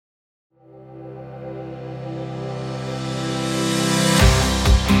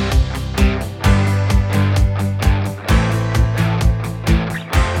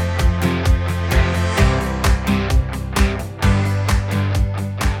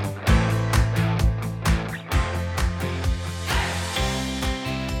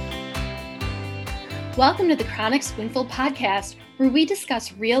Welcome to the Chronic Spoonful podcast, where we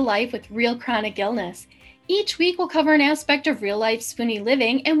discuss real life with real chronic illness. Each week, we'll cover an aspect of real life spoonie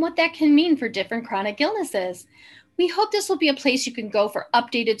living and what that can mean for different chronic illnesses. We hope this will be a place you can go for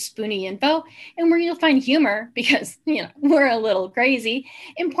updated spoonie info and where you'll find humor, because, we're a little crazy,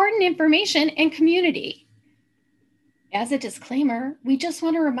 important information, and community. As a disclaimer, we just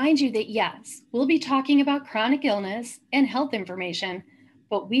want to remind you that yes, we'll be talking about chronic illness and health information,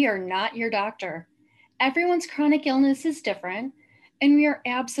 but we are not your doctor. Everyone's chronic illness is different, and we are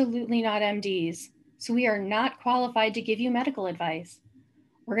absolutely not MDs, so we are not qualified to give you medical advice.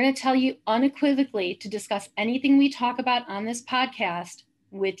 We're going to tell you unequivocally to discuss anything we talk about on this podcast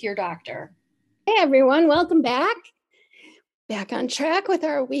with your doctor. Hey everyone, welcome back. Back on track with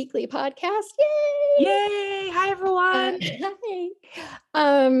our weekly podcast. Yay! Yay! Hi everyone.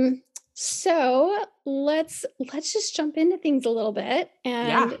 Hi. So let's just jump into things a little bit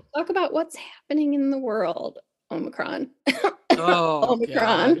and talk about what's happening in the world. Omicron. Oh,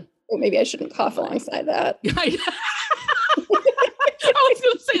 Omicron. God. Well, maybe I shouldn't cough alongside that. I was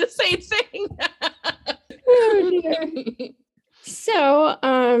going to say the same thing. Oh, dear.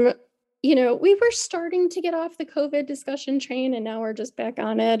 So, we were starting to get off the COVID discussion train, and now we're just back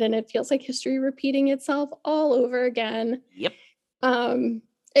on it, and it feels like history repeating itself all over again. Yep.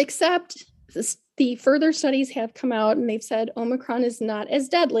 Except the further studies have come out, and they've said Omicron is not as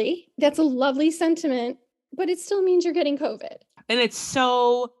deadly. That's a lovely sentiment, but it still means you're getting COVID. And it's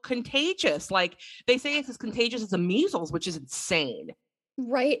so contagious. Like they say it's as contagious as the measles, which is insane.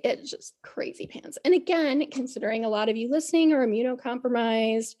 Right. It's just crazy pants. And again, considering a lot of you listening are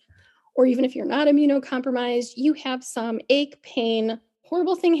immunocompromised, or even if you're not immunocompromised, you have some ache, pain,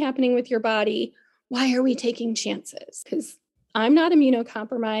 horrible thing happening with your body. Why are we taking chances? Because I'm not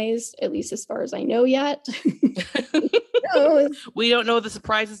immunocompromised, at least as far as I know yet. We don't know the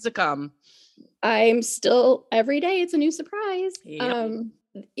surprises to come. I'm still, every day it's a new surprise. Yep.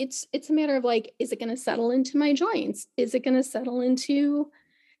 It's a matter of like, is it going to settle into my joints? Is it going to settle into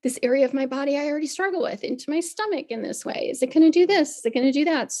this area of my body I already struggle with, into my stomach in this way? Is it going to do this? Is it going to do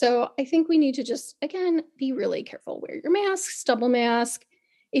that? So I think we need to just, again, be really careful. Wear your masks, double mask.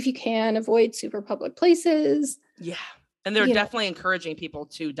 If you can, avoid super public places. Yeah. And they're definitely encouraging people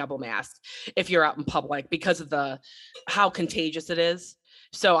to double mask if you're out in public because of how contagious it is.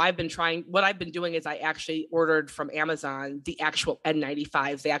 So what I've been doing is I actually ordered from Amazon the actual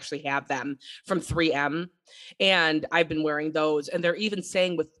N95s. They actually have them from 3M, and I've been wearing those. And they're even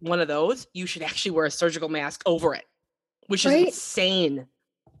saying with one of those, you should actually wear a surgical mask over it, which is insane.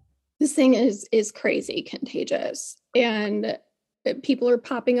 This thing is crazy contagious, and people are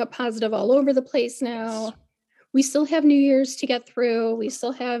popping up positive all over the place now. Yes. We still have New Year's to get through. We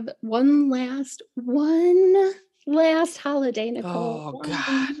still have one last holiday, Nicole. Oh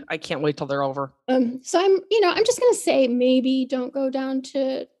God, I can't wait till they're over. So I'm just gonna say maybe don't go down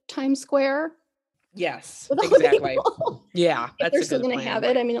to Times Square. Yes, exactly. Yeah, if they're still gonna have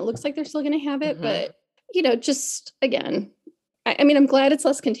it. I mean, it looks like they're still gonna have it, but just again, I mean, I'm glad it's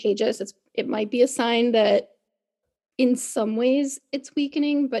less contagious. It might be a sign that in some ways it's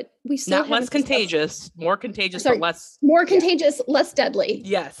weakening, but we still not less contagious, more contagious, but less more contagious, less deadly.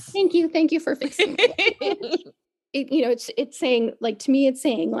 Yes. Thank you for fixing it. It's saying, like, to me, it's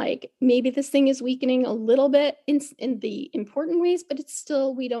saying like maybe this thing is weakening a little bit in the important ways, but it's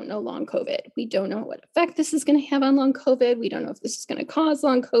still, we don't know long COVID. We don't know what effect this is going to have on long COVID. We don't know if this is going to cause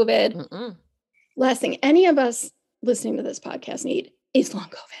long COVID. Mm-mm. Last thing any of us listening to this podcast need is long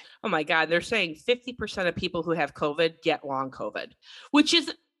COVID. Oh my God. They're saying 50% of people who have COVID get long COVID, which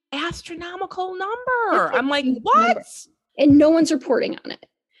is astronomical number. I'm like, what? And no one's reporting on it.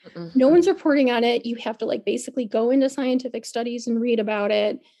 Mm-hmm. No one's reporting on it. You have to basically go into scientific studies and read about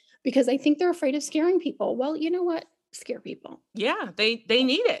it, because I think they're afraid of scaring people. Well, you know what? Scare people. Yeah, they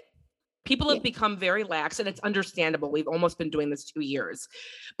need it. People have become very lax, and it's understandable. We've almost been doing this 2 years,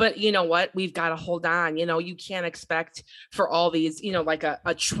 but you know what? We've got to hold on. You can't expect for all these, like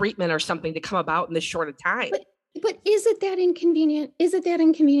a treatment or something to come about in this short of time. But is it that inconvenient? Is it that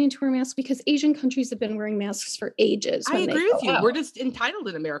inconvenient to wear masks? Because Asian countries have been wearing masks for ages. I agree with you. We're just entitled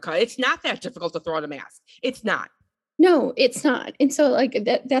in America. It's not that difficult to throw on a mask. It's not. No, it's not. And so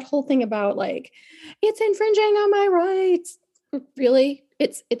that whole thing about it's infringing on my rights. Really?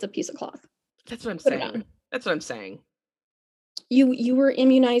 It's a piece of cloth. That's what I'm saying. That's what I'm saying. You were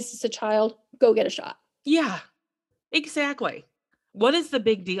immunized as a child. Go get a shot. Yeah, exactly. What is the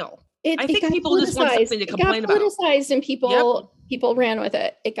big deal? I think people just want something to complain about. It got politicized, and people ran with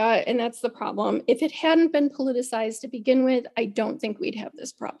it. And that's the problem. If it hadn't been politicized to begin with, I don't think we'd have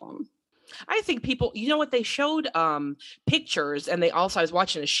this problem. I think people, you know what, they showed pictures, and I was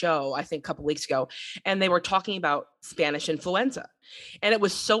watching a show, I think a couple weeks ago, and they were talking about Spanish influenza. And it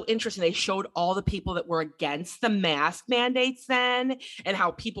was so interesting. They showed all the people that were against the mask mandates then, and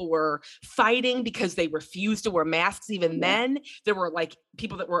how people were fighting because they refused to wear masks. Even then, there were like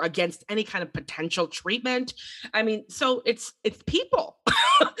people that were against any kind of potential treatment. I mean, so it's people.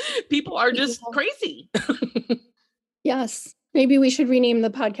 People are just crazy. Yes. Maybe we should rename the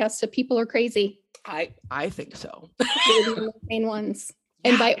podcast to People Are Crazy. I think so. The main ones.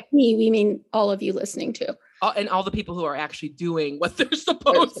 And by me, we mean all of you listening too. And all the people who are actually doing what they're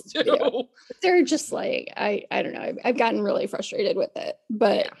supposed to. They're just like, I don't know. I've gotten really frustrated with it.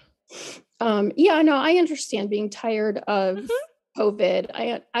 But I understand being tired of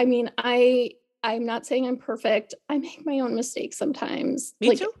COVID. I mean, I'm not saying I'm perfect. I make my own mistakes sometimes.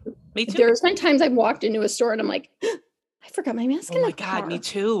 Me too. There's been times I've walked into a store and I'm like, I forgot my mask in the car. Oh my God, me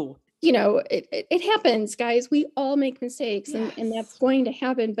too. You know, it happens, guys. We all make mistakes, and that's going to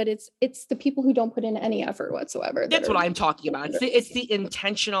happen. But it's the people who don't put in any effort whatsoever. That's what I'm talking about. It's the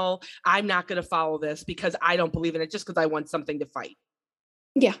intentional. I'm not going to follow this because I don't believe in it, just because I want something to fight.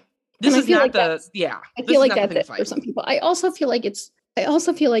 Yeah, this is not I feel like that's it for some people. I also feel like it's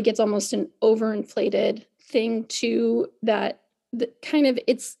almost an overinflated thing too. That the kind of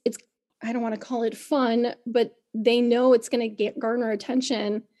it's I don't want to call it fun, but they know it's going to garner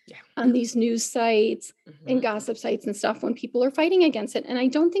attention on these news sites and gossip sites and stuff when people are fighting against it. And I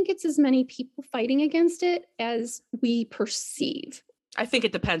don't think it's as many people fighting against it as we perceive. I think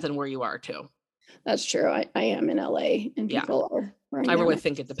it depends on where you are too. That's true. I am in LA and people are. I really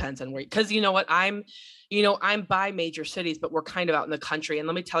think it depends on where, because you know what, I'm by major cities, but we're kind of out in the country. And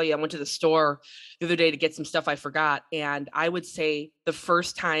let me tell you, I went to the store the other day to get some stuff I forgot. And I would say the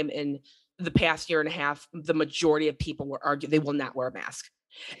first time in the past year and a half, the majority of people were arguing they will not wear a mask.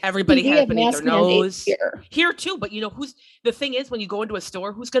 Everybody has beneath their nose here too. But you know, the thing is, when you go into a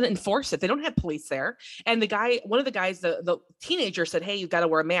store, who's going to enforce it? They don't have police there. And one of the guys, the teenager said, hey, you've got to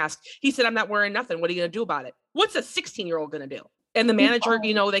wear a mask. He said, I'm not wearing nothing. What are you going to do about it? What's a 16-year-old going to do? And the manager,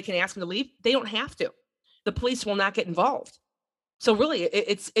 they can ask him to leave. They don't have to. The police will not get involved. So really,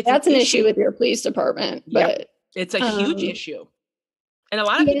 it's that's an issue with your police department. But it's a huge issue. And a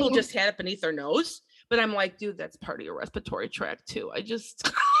lot of people just had it beneath their nose. But I'm like, dude, that's part of your respiratory tract too. I just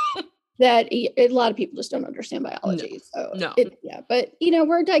a lot of people just don't understand biology. But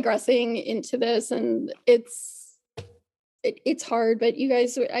we're digressing into this, and it's hard. But you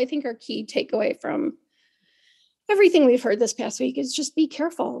guys, I think our key takeaway from everything we've heard this past week is just be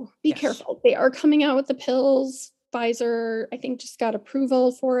careful. Be careful. They are coming out with the pills. Pfizer, I think, just got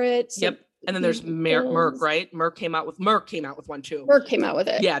approval for it. So and then there's Merck, right? Merck came out with one too. Merck came out with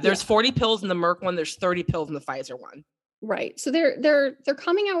it. Yeah, there's 40 pills in the Merck one. There's 30 pills in the Pfizer one. Right. So they're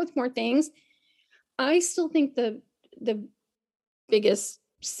coming out with more things. I still think the biggest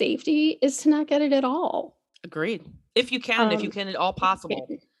safety is to not get it at all. Agreed. If you can at all possible.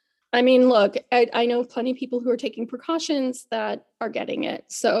 I mean, look, I know plenty of people who are taking precautions that are getting it.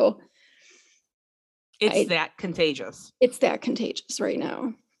 So it's that contagious. It's that contagious right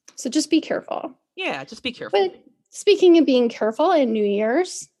now. So just be careful. Yeah, just be careful. But speaking of being careful and New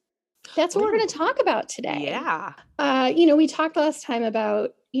Year's, that's what we're going to talk about today. Yeah. We talked last time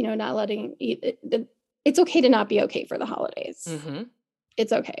about, not letting it's okay to not be okay for the holidays. Mm-hmm.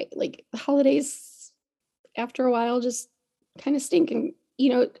 It's okay. Like the holidays after a while just kind of stink. And,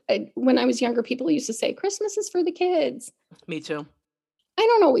 when I was younger, people used to say Christmas is for the kids. Me too. I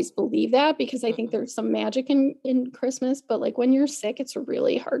don't always believe that because I think there's some magic in Christmas, but like when you're sick, it's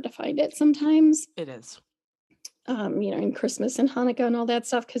really hard to find it sometimes. It is. In Christmas and Hanukkah and all that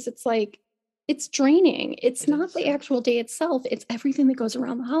stuff, because it's like, it's draining. It's not the actual day itself. It's everything that goes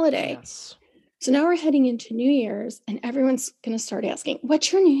around the holiday. Yes. So now we're heading into New Year's and everyone's going to start asking,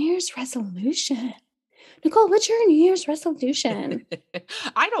 what's your New Year's resolution? Nicole, what's your New Year's resolution?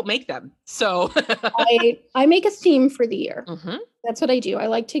 I don't make them. So I make a theme for the year. Mm-hmm. That's what I do. I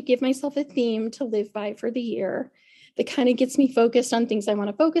like to give myself a theme to live by for the year that kind of gets me focused on things I want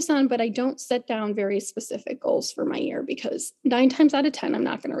to focus on, but I don't set down very specific goals for my year because 9 times out of 10, I'm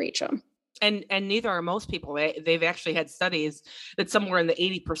not going to reach them. And neither are most people. They've actually had studies that somewhere in the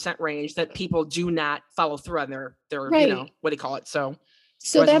 80% range that people do not follow through on their right. What do you call it? So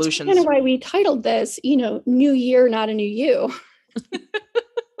that's kind of why we titled this, New Year, not a new you.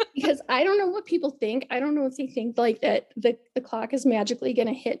 Because I don't know what people think. I don't know if they think like that the clock is magically going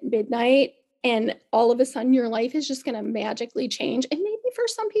to hit midnight and all of a sudden your life is just going to magically change. And maybe for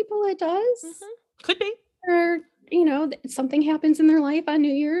some people it does. Mm-hmm. Could be. Or, something happens in their life on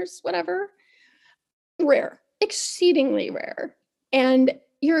New Year's, whatever. Rare, exceedingly rare. And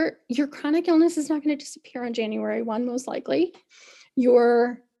your chronic illness is not going to disappear on January 1, most likely.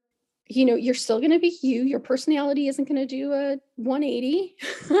 You're still going to be you. Your personality isn't going to do a 180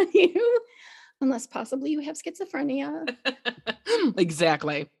 on you, unless possibly you have schizophrenia.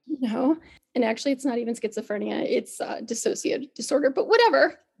 Exactly. And actually it's not even schizophrenia. It's dissociative disorder, but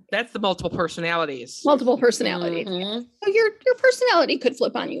whatever. That's the multiple personalities. Mm-hmm. So your personality could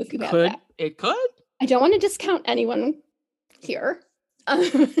flip on you if you have that. It could. I don't want to discount anyone here.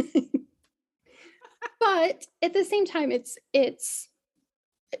 But at the same time, it's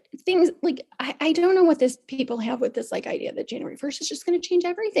things like, I don't know what this people have with this like idea that January 1st is just going to change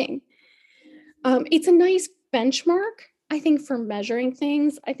everything. It's a nice benchmark, I think, for measuring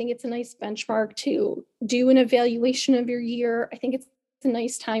things. I think it's a nice benchmark to do an evaluation of your year. I think it's a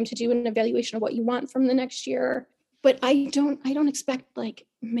nice time to do an evaluation of what you want from the next year. But I don't expect like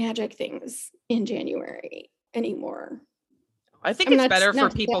magic things in January anymore. I think it's better for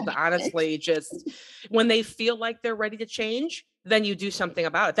people to honestly just, when they feel like they're ready to change, then you do something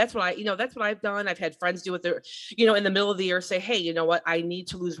about it. That's what I've done. I've had friends do it there, in the middle of the year, say, hey, you know what? I need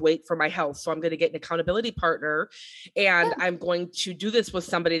to lose weight for my health. So I'm going to get an accountability partner, and I'm going to do this with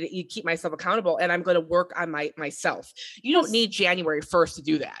somebody to keep myself accountable. And I'm going to work on myself. You don't need January 1st to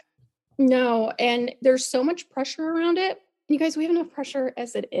do that. No. And there's so much pressure around it. You guys, we have enough pressure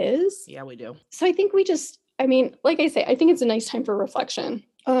as it is. Yeah, we do. So I think like I say, I think it's a nice time for reflection.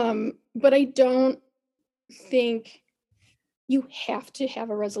 But I don't think you have to have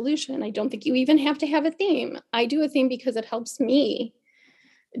a resolution. I don't think you even have to have a theme. I do a theme because it helps me.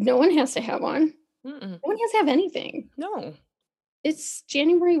 No one has to have one. No one has to have anything. No. It's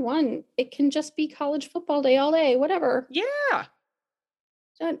January 1. It can just be college football day all day, whatever. Yeah.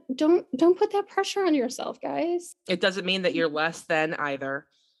 Don't put that pressure on yourself, guys. It doesn't mean that you're less than either.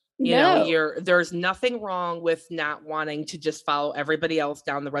 There's nothing wrong with not wanting to just follow everybody else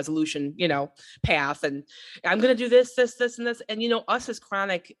down the resolution, path. And I'm going to do this, and this. And, us as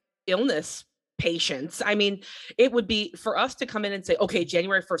chronic illness patients, I mean, it would be for us to come in and say, okay,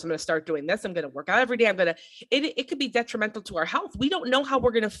 January 1st, I'm going to start doing this. I'm going to work out every day. It could be detrimental to our health. We don't know how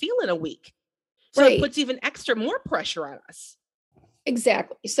we're going to feel in a week. So It puts even more pressure on us.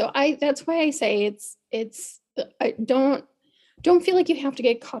 Exactly. So that's why I say don't feel like you have to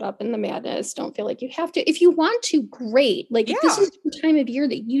get caught up in the madness. Don't feel like you have to. If you want to, great. Like if this is the time of year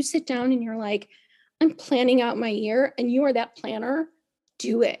that you sit down and you're like, I'm planning out my year, and you are that planner,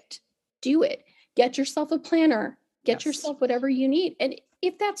 do it. Get yourself a planner. Get yourself whatever you need. And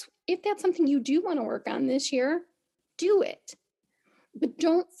if that's something you do want to work on this year, do it. But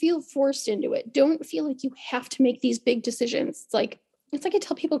don't feel forced into it. Don't feel like you have to make these big decisions. It's like I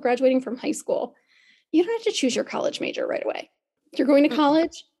tell people graduating from high school, you don't have to choose your college major right away. If you're going to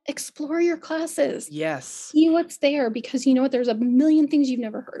college, explore your classes. Yes. See what's there, because you know what? There's a million things you've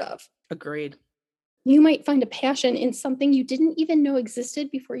never heard of. Agreed. You might find a passion in something you didn't even know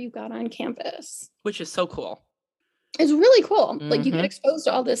existed before you got on campus. Which is so cool. It's really cool. Like you get exposed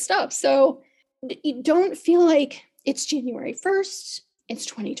to all this stuff. So you don't feel like it's January 1st. It's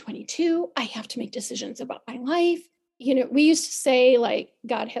 2022. I have to make decisions about my life. We used to say like,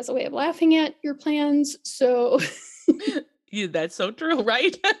 God has a way of laughing at your plans. So Yeah, that's so true,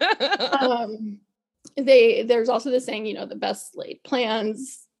 right? There's also the saying, the best laid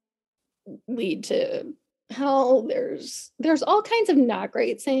plans lead to hell. There's all kinds of not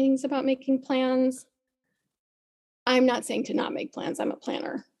great sayings about making plans. I'm not saying to not make plans. I'm a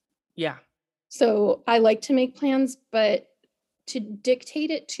planner. Yeah. So I like to make plans, but to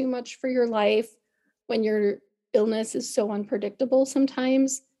dictate it too much for your life when your illness is so unpredictable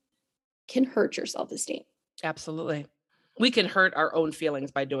sometimes can hurt your self-esteem. Absolutely. We can hurt our own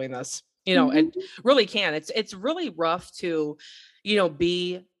feelings by doing this, it really can. It's really rough to,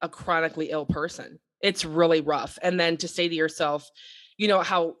 be a chronically ill person. It's really rough. And then to say to yourself,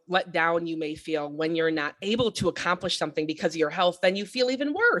 how let down you may feel when you're not able to accomplish something because of your health, then you feel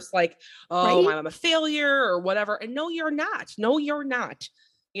even worse. Like, oh, I'm a failure or whatever. And no, you're not.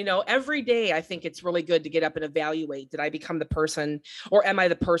 Every day, I think it's really good to get up and evaluate, did I become the person, or am I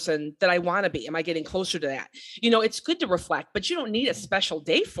the person that I want to be? Am I getting closer to that? It's good to reflect, but you don't need a special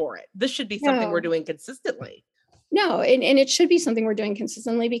day for it. This should be something we're doing consistently. No, and it should be something we're doing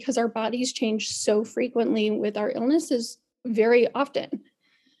consistently because our bodies change so frequently with our illnesses very often.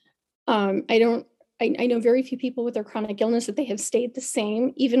 I know very few people with their chronic illness that they have stayed the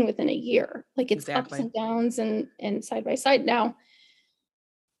same even within a year. Like it's ups and downs and side by side. Now,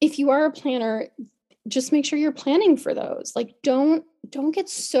 if you are a planner, just make sure you're planning for those. Like don't get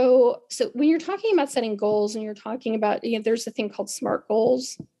so when you're talking about setting goals and you're talking about, there's a thing called SMART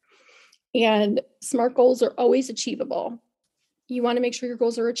goals, and SMART goals are always achievable. You want to make sure your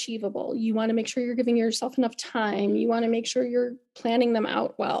goals are achievable. You want to make sure you're giving yourself enough time. You want to make sure you're planning them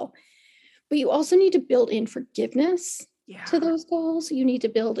out well. But you also need to build in forgiveness to those goals. You need to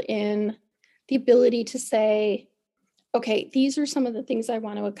build in the ability to say, okay, these are some of the things I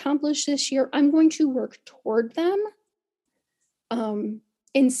want to accomplish this year. I'm going to work toward them,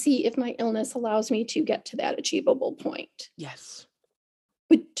 and see if my illness allows me to get to that achievable point. Yes.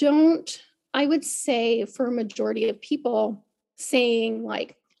 But I would say for a majority of people, saying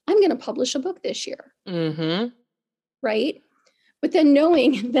like, I'm going to publish a book this year. Mm-hmm. Right? But then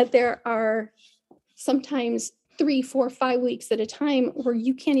knowing that there are sometimes 3, 4, 5 weeks at a time where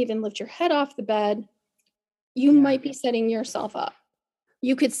you can't even lift your head off the bed, you might be setting yourself up.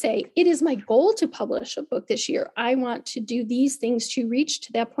 You could say, it is my goal to publish a book this year. I want to do these things to reach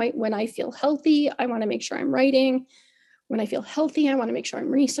to that point when I feel healthy. I want to make sure I'm writing. When I feel healthy, I want to make sure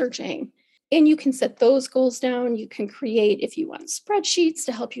I'm researching. And you can set those goals down. You can create, if you want, spreadsheets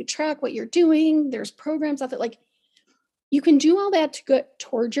to help you track what you're doing. There's programs out there. Like, you can do all that to get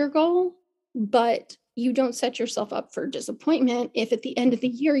toward your goal, but you don't set yourself up for disappointment if at the end of the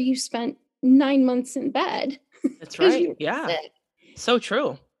year you spent 9 months in bed. That's right. Yeah. Sick. So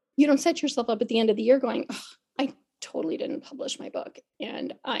true. You don't set yourself up at the end of the year going, oh, I totally didn't publish my book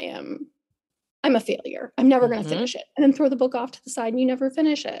and I'm a failure. I'm never going to finish it. And then throw the book off to the side and you never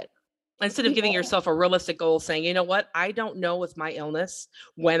finish it. Instead of giving yourself a realistic goal, saying, you know what, I don't know with my illness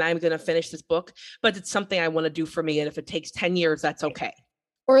when I'm going to finish this book, but it's something I want to do for me. And if it takes 10 years, that's okay.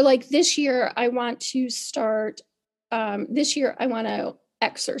 Or like this year, I want to start, this year, I want to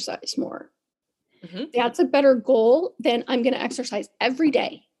exercise more. Mm-hmm. That's a better goal than I'm going to exercise every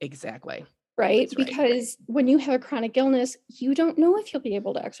day. Exactly. Right? Because when you have a chronic illness, you don't know if you'll be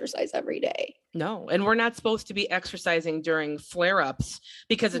able to exercise every day. No. And we're not supposed to be exercising during flare-ups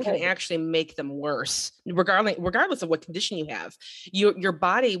because it can actually make them worse, regardless of what condition you have. Your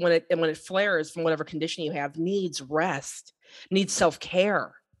body, when it flares from whatever condition you have, needs rest, needs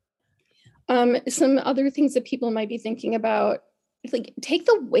self-care. Some other things that people might be thinking about, like, take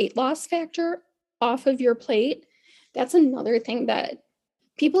the weight loss factor off of your plate. That's another thing that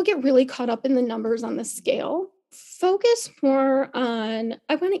people get really caught up in the numbers on the scale. Focus more on,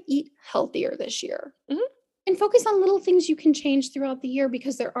 I want to eat healthier this year. Mm-hmm. And focus on little things you can change throughout the year,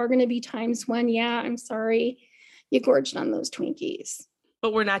 because there are going to be times when, I'm sorry, you gorged on those Twinkies.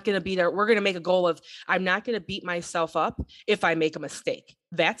 But we're not going to be there. We're going to make a goal of, I'm not going to beat myself up if I make a mistake.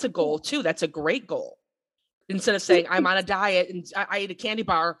 That's a goal too. That's a great goal. Instead of saying I'm on a diet and I ate a candy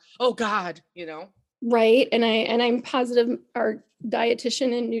bar. Oh God, Right. And I'm positive our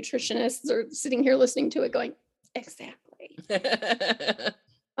dietitian and nutritionists are sitting here listening to it going, exactly.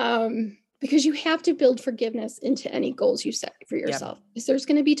 Because you have to build forgiveness into any goals you set for yourself. Yep. Because there's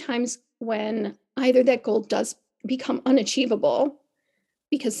going to be times when either that goal does become unachievable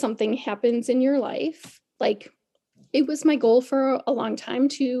because something happens in your life. Like, it was my goal for a long time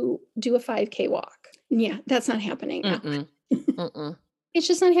to do a 5K walk. Yeah, that's not happening now. It's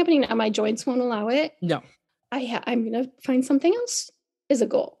just not happening now. My joints won't allow it. No. I'm going to find something else as a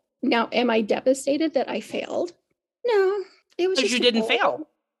goal. Now, am I devastated that I failed? No. It was because you didn't fail.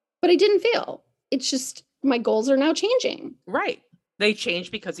 But I didn't fail. It's just my goals are now changing. Right. They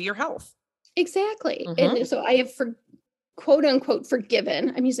changed because of your health. Exactly. Mm-hmm. And so I have, quote unquote,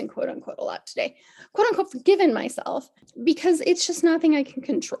 forgiven. I'm using quote unquote a lot today. Quote unquote, forgiven myself, because it's just nothing I can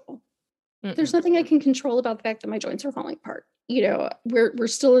control. There's nothing I can control about the fact that my joints are falling apart. We're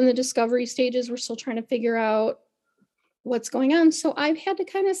still in the discovery stages. We're still trying to figure out what's going on. So I've had to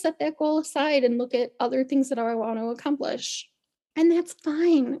kind of set that goal aside and look at other things that I want to accomplish. And that's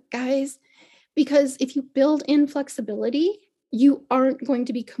fine, guys, because if you build in flexibility, you aren't going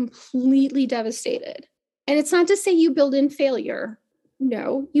to be completely devastated. And it's not to say you build in failure.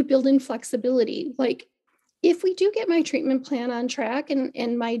 No, you build in flexibility. Like, if we do get my treatment plan on track and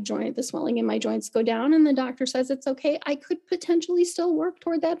the swelling in my joints go down and the doctor says it's okay, I could potentially still work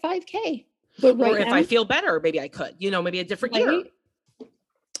toward that 5K. But or if I feel better, maybe I could, maybe a different year.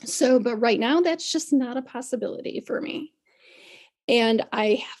 So, but right now that's just not a possibility for me. And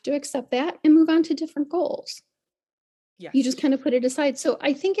I have to accept that and move on to different goals. Yes. You just kind of put it aside. So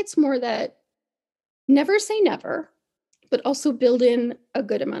I think it's more that never say never, but also build in a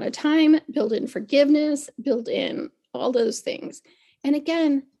good amount of time, build in forgiveness, build in all those things. And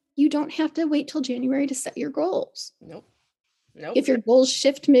again, you don't have to wait till January to set your goals. Nope. If your goals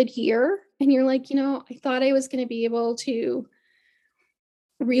shift mid-year and you're like, I thought I was going to be able to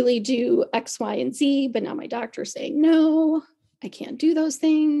really do X, Y, and Z, but now my doctor's saying, no, I can't do those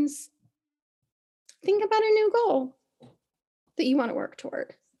things. Think about a new goal that you want to work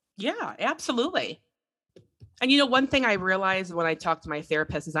toward. Yeah, absolutely. And one thing I realized when I talked to my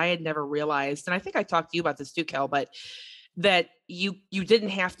therapist is I had never realized, and I think I talked to you about this too, Kel, but that you didn't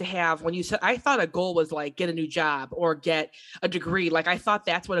have to have, when you said, I thought a goal was like get a new job or get a degree. Like I thought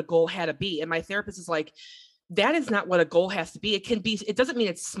that's what a goal had to be. And my therapist is like, that is not what a goal has to be. It can be, it doesn't mean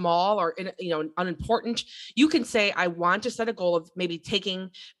it's small or, unimportant. You can say, I want to set a goal of maybe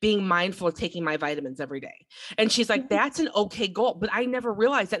being mindful of taking my vitamins every day. And she's like, that's an okay goal. But I never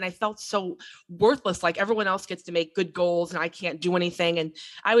realized that. And I felt so worthless. Like everyone else gets to make good goals and I can't do anything. And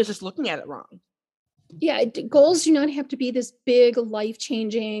I was just looking at it wrong. Yeah. Goals do not have to be this big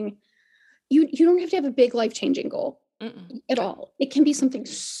life-changing. You don't have to have a big life-changing goal at all. It can be something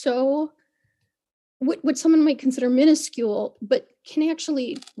so what someone might consider minuscule, but can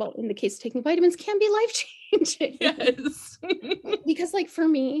actually, well, in the case of taking vitamins, can be life-changing. Yes. Because like for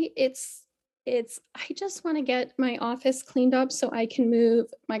me, it's I just want to get my office cleaned up so I can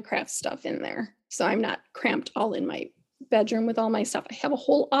move my craft stuff in there. So I'm not cramped all in my bedroom with all my stuff. I have a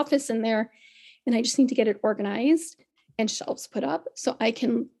whole office in there and I just need to get it organized and shelves put up so I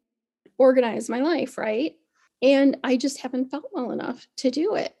can organize my life, right? And I just haven't felt well enough to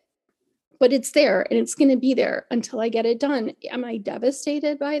do it. But it's there and it's going to be there until I get it done. Am I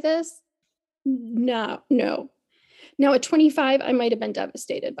devastated by this? No. Now at 25, I might have been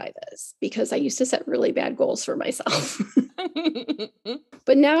devastated by this because I used to set really bad goals for myself.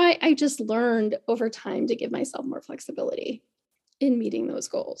 But now I just learned over time to give myself more flexibility in meeting those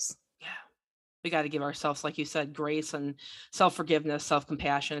goals. Yeah. We got to give ourselves, like you said, grace and self-forgiveness,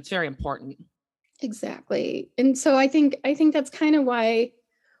 self-compassion. It's very important. Exactly. And so I think that's kind of why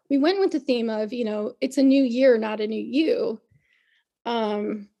we went with the theme of, it's a new year, not a new you.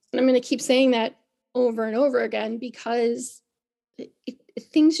 And I'm going to keep saying that over and over again because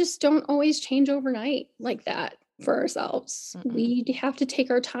things just don't always change overnight like that for ourselves. Mm-mm. We have to take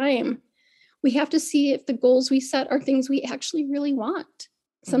our time. We have to see if the goals we set are things we actually really want.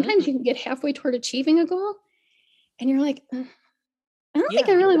 Sometimes you can get halfway toward achieving a goal and you're like, I don't think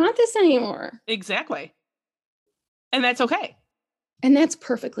I really want this anymore. Exactly. And that's okay. And that's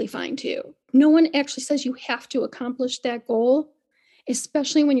perfectly fine too. No one actually says you have to accomplish that goal,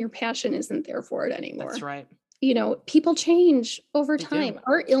 especially when your passion isn't there for it anymore. That's right. People change over time.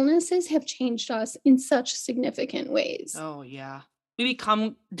 Our illnesses have changed us in such significant ways. Oh, yeah. We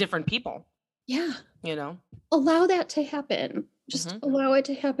become different people. Yeah. Allow that to happen. Just allow it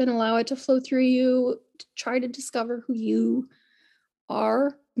to happen. Allow it to flow through you. Try to discover who you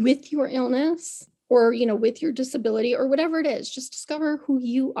are with your illness. Or, with your disability or whatever it is, just discover who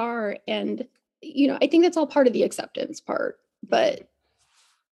you are. And, I think that's all part of the acceptance part, but.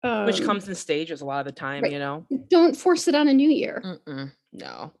 Which comes in stages a lot of the time, right. Don't force it on a new year.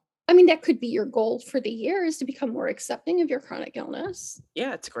 No. I mean, that could be your goal for the year is to become more accepting of your chronic illness.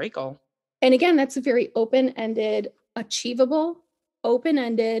 Yeah, it's a great goal. And again, that's a very open-ended, achievable,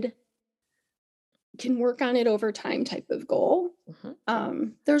 open-ended, can work on it over time type of goal.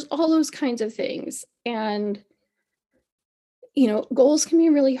 There's all those kinds of things. And, goals can be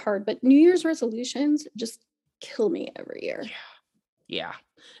really hard, but New Year's resolutions just kill me every year. Yeah.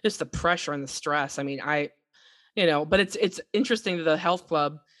 Just the pressure and the stress. I mean, but it's interesting that the health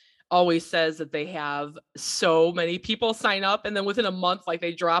club always says that they have so many people sign up and then within a month, like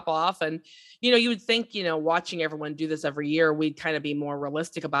they drop off. And, you would think, watching everyone do this every year, we'd kind of be more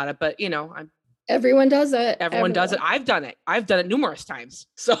realistic about it. But, everyone does it. Everyone does it. I've done it numerous times.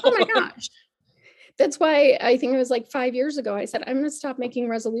 So, oh my gosh. That's why I think it was like 5 years ago, I said, I'm going to stop making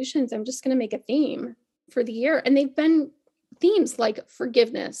resolutions. I'm just going to make a theme for the year. And they've been themes like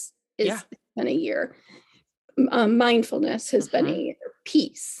forgiveness has been a year. Mindfulness has been a year.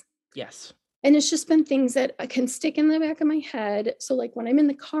 Peace. Yes. And it's just been things that I can stick in the back of my head. So like when I'm in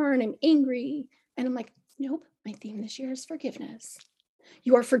the car and I'm angry and I'm like, nope, my theme this year is forgiveness.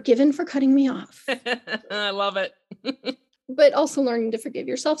 You are forgiven for cutting me off. I love it. But also learning to forgive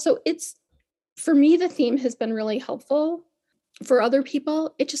yourself. So for me, the theme has been really helpful. For other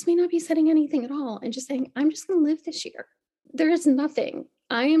people, it just may not be setting anything at all and just saying, I'm just going to live this year. There is nothing.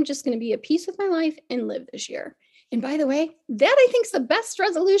 I am just going to be at peace with my life and live this year. And by the way, that I think is the best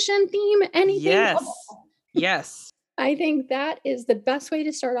resolution theme, anything. Yes. I think that is the best way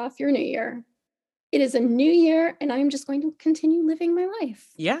to start off your new year. It is a new year and I'm just going to continue living my life.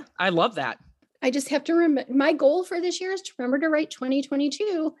 Yeah, I love that. I just have to remember, my goal for this year is to remember to write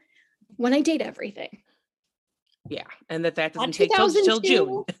 2022 when I date everything. Yeah, and that doesn't take till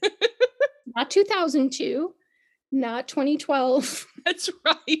June. Not 2002, not 2012. That's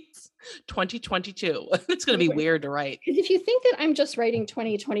right. 2022. It's going to be weird to write. Because if you think that I'm just writing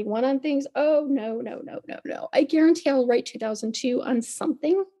 2021 on things, oh, no. I guarantee I'll write 2002 on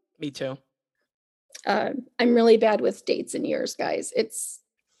something. Me too. I'm really bad with dates and years, guys.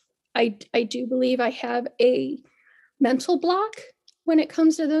 I do believe I have a mental block when it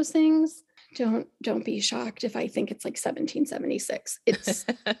comes to those things. Don't be shocked if I think it's like 1776. It's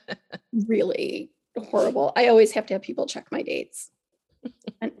really horrible. I always have to have people check my dates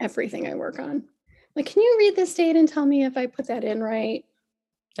and everything I work on. Like, can you read this date and tell me if I put that in right?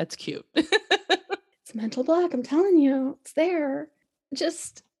 That's cute. It's a mental block. I'm telling you, it's there.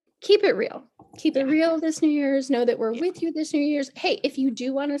 Just keep it real. Keep it real this New Year's. Know that we're with you this New Year's. Hey, if you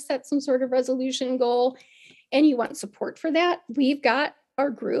do want to set some sort of resolution goal and you want support for that, we've got our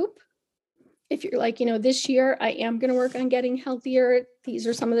group. If you're like, this year I am going to work on getting healthier. These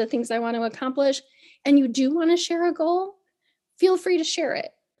are some of the things I want to accomplish. And you do want to share a goal, feel free to share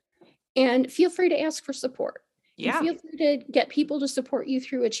it. And feel free to ask for support. Yeah. And feel free to get people to support you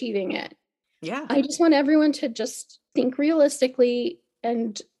through achieving it. Yeah. I just want everyone to just think realistically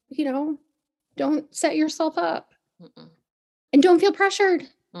and, don't set yourself up. Mm-mm. And don't feel pressured.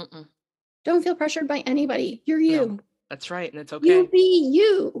 Mm-mm. Don't feel pressured by anybody. You're you. No, that's right. And it's okay. You be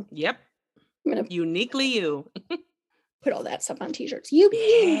you. Yep. I'm going to uniquely you. Put all that stuff on t-shirts. You be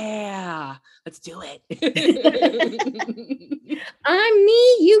you. Yeah. Let's do it. I'm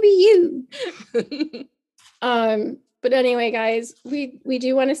me. You be you. But anyway, guys, we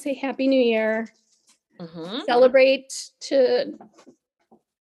do want to say Happy New Year. Mm-hmm. Celebrate to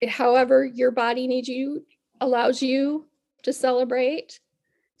however your body allows you to celebrate.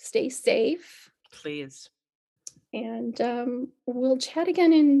 Stay safe. Please. And we'll chat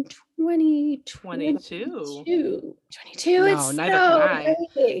again in 2022. 22. No, it's neither so can I.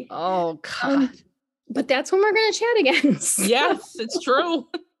 crazy. Oh, God. But that's when we're going to chat again. So. Yes, it's true.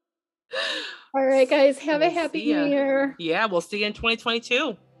 All right, guys. Have a happy New Year. Yeah, we'll see you in 2022.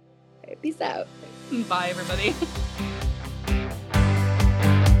 All right, peace out. Bye, everybody.